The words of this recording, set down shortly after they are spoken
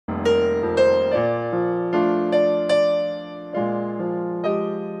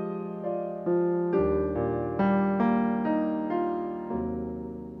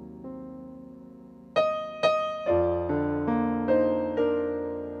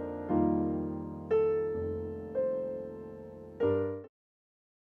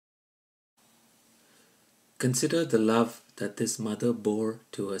Consider the love that this mother bore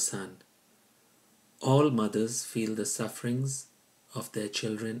to her son. All mothers feel the sufferings of their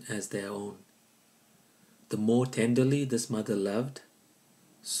children as their own. The more tenderly this mother loved,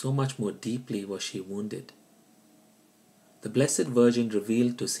 so much more deeply was she wounded. The Blessed Virgin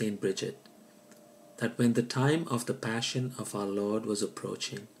revealed to Saint Bridget that when the time of the Passion of our Lord was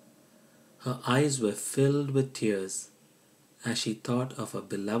approaching, her eyes were filled with tears as she thought of her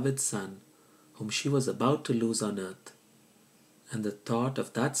beloved Son whom she was about to lose on earth, and the thought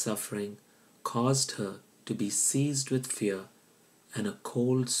of that suffering caused her to be seized with fear, and a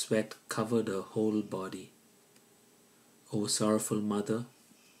cold sweat covered her whole body. O sorrowful mother,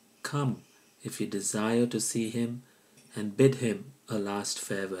 come if you desire to see him and bid him a last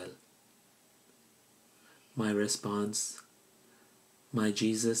farewell. My response: My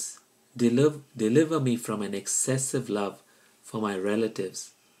Jesus, deliver me from an excessive love for my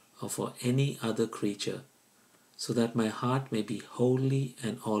relatives or for any other creature, so that my heart may be wholly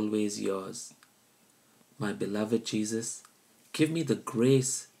and always yours. My beloved Jesus, give me the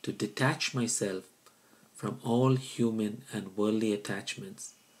grace to detach myself from all human and worldly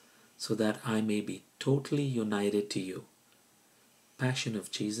attachments, so that I may be totally united to you. Passion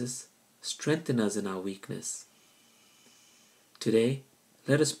of Jesus, strengthen us in our weakness. Today,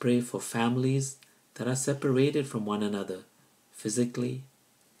 let us pray for families that are separated from one another, physically,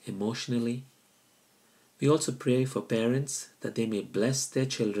 emotionally. We also pray for parents that they may bless their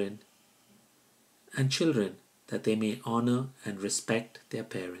children, and children that they may honor and respect their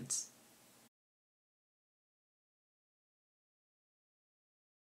parents.